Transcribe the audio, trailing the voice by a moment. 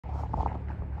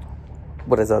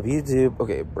What is up, YouTube?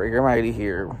 Okay, Breaker Mighty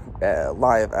here,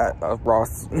 live at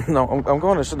Ross. No, I'm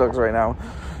going to Schnucks right now.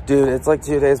 Dude, it's like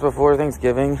 2 days before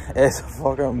Thanksgiving. It's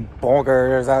fucking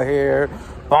bonkers out here.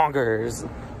 Bonkers.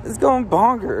 It's going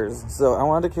bonkers. So I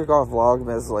wanted to kick off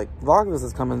Vlogmas. Like, Vlogmas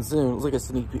is coming soon. It's like a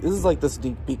sneak peek. This is like the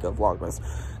sneak peek of Vlogmas.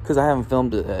 Because I haven't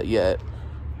filmed it yet,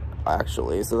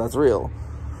 actually. So that's real.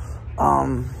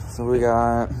 So we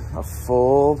got a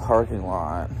full parking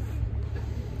lot.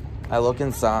 I look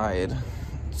inside.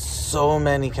 So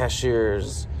many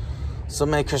cashiers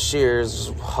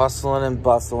hustling and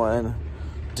bustling,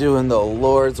 doing the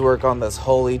Lord's work on this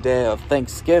holy day of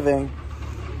Thanksgiving.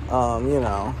 You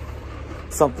know,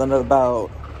 something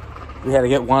about we had to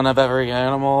get one of every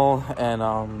animal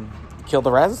and kill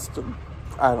the rest.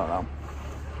 I don't know,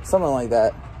 something like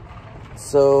that.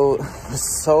 So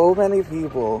many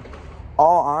people.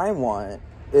 All I want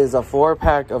is a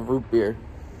 4-pack of root beer.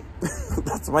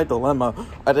 That's my dilemma.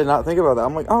 I did not think about that.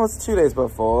 I'm like, oh, it's 2 days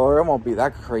before. It won't be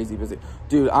that crazy busy.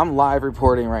 Dude, I'm live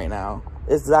reporting right now.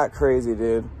 It's that crazy,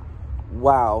 dude.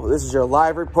 Wow. This is your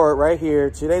live report right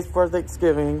here. 2 days before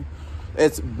Thanksgiving.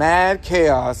 It's mad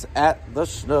chaos at the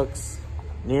Schnucks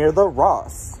near the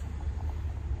Ross.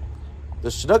 The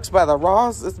Schnucks by the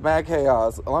Ross, it's mad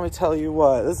chaos. Let me tell you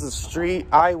what. This is street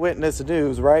eyewitness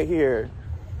news right here.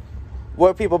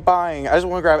 What are people buying? I just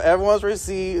want to grab everyone's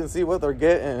receipt and see what they're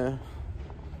getting.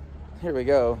 Here we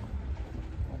go.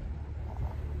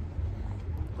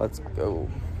 Let's go.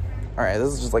 Alright,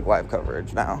 this is just like live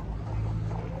coverage now.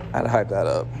 I had to hype that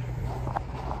up.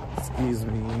 Excuse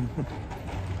me.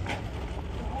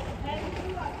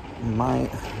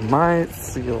 Might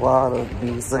see a lot of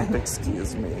me saying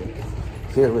excuse me.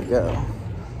 Here we go.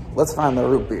 Let's find the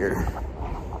root beer.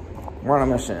 We're on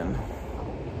a mission.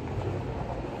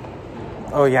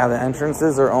 Oh yeah, the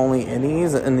entrances are only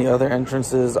innies and the other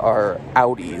entrances are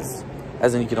outies.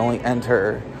 As in you can only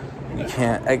enter and you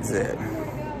can't exit.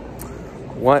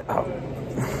 What? Oh,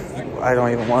 I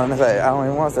don't even want to say. I don't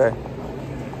even want to say.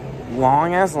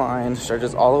 Long ass line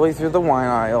stretches all the way through the wine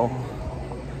aisle.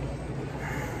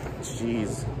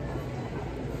 Jeez.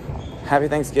 Happy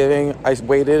Thanksgiving. I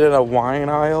waited in a wine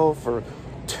aisle for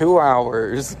 2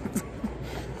 hours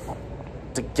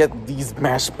to get these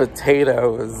mashed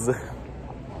potatoes.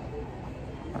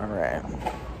 Alright.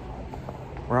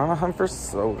 We're on a hunt for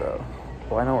soda.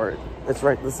 Oh, I know where it's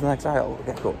right. This is the next aisle.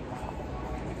 Okay, cool.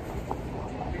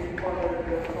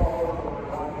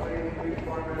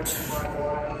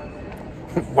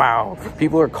 Wow.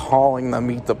 People are calling the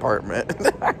meat department.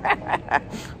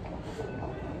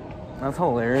 That's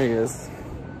hilarious.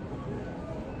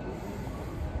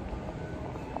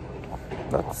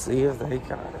 Let's see if they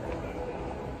got it.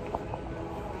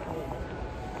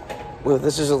 Well,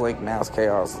 this is just like mass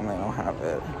chaos and they don't have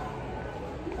it.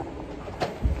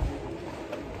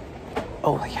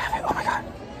 Oh, they have it. Oh my god.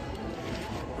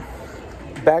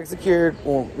 Bag secured.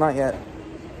 Well, not yet.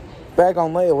 Bag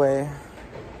on layaway.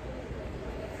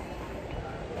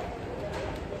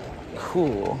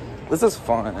 Cool. This is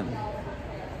fun.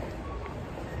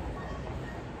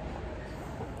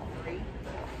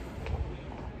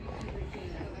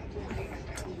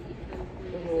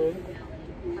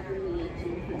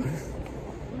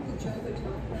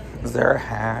 Is there a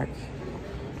hack?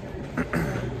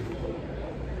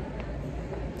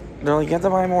 They're like, you have to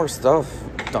buy more stuff,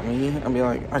 dummy. I'd be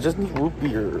like, I just need root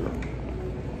beer.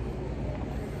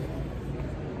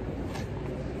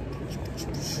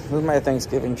 This is my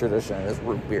Thanksgiving tradition, is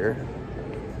root beer.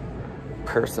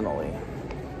 Personally.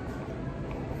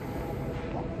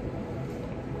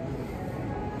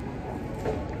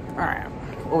 Alright,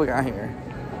 what we got here?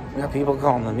 We got people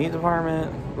calling the meat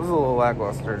department. This is a little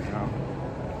lackluster, you know.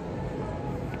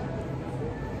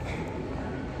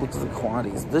 Look at the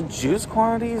quantities. The juice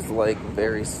quantities, like,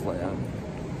 very slim,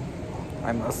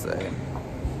 I must say.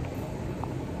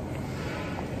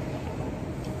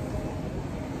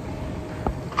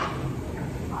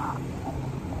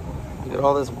 Look at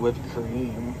all this whipped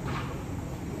cream.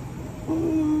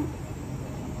 Ooh.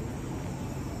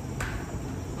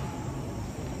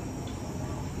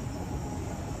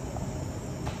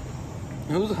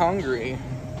 Who's hungry?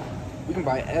 We can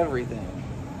buy everything.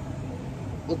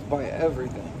 Let's buy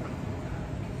everything.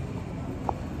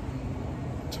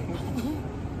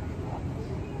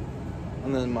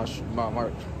 And then did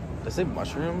I say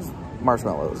mushrooms?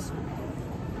 Marshmallows.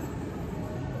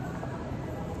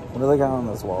 What do they got on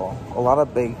this wall? A lot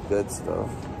of baked good stuff.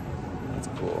 That's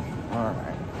cool.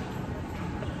 Alright.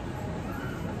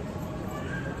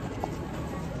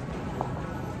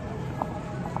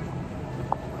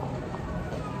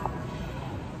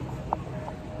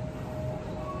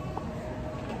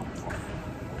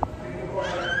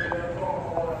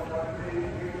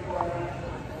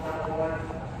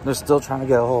 They're still trying to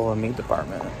get a hold of the meat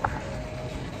department.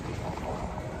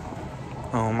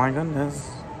 Oh my goodness.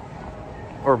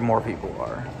 Or more people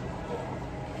are.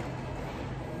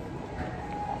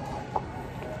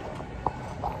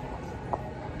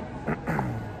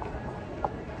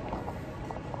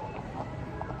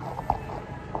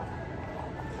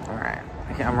 Alright.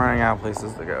 I'm running out of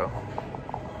places to go.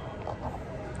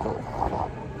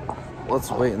 Cool. Let's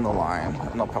wait in the line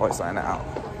and I'll probably sign out.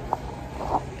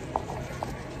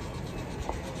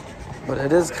 But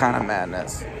it is kind of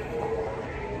madness.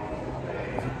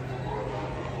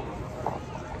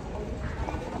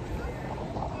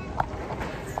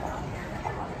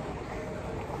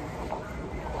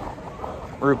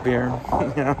 Root beer.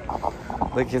 Yeah.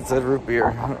 The kid said root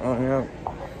beer. Oh, yeah.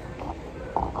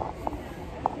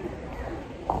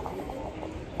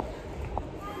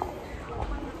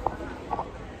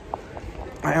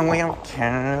 And we have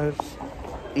cash.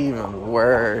 Even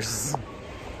worse.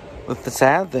 But the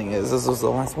sad thing is, this was the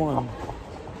last one.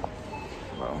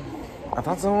 Well, I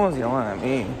thought someone was yelling at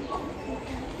me.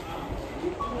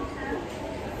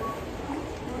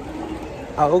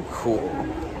 Oh, cool.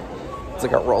 It's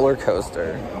like a roller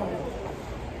coaster.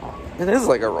 It is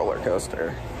like a roller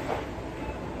coaster.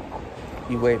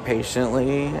 You wait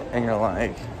patiently, and you're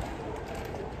like,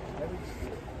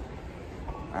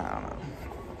 I don't know.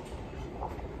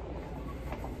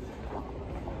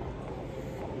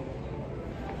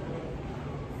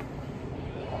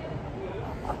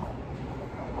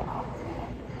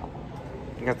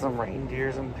 You got some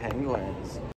reindeers and penguins.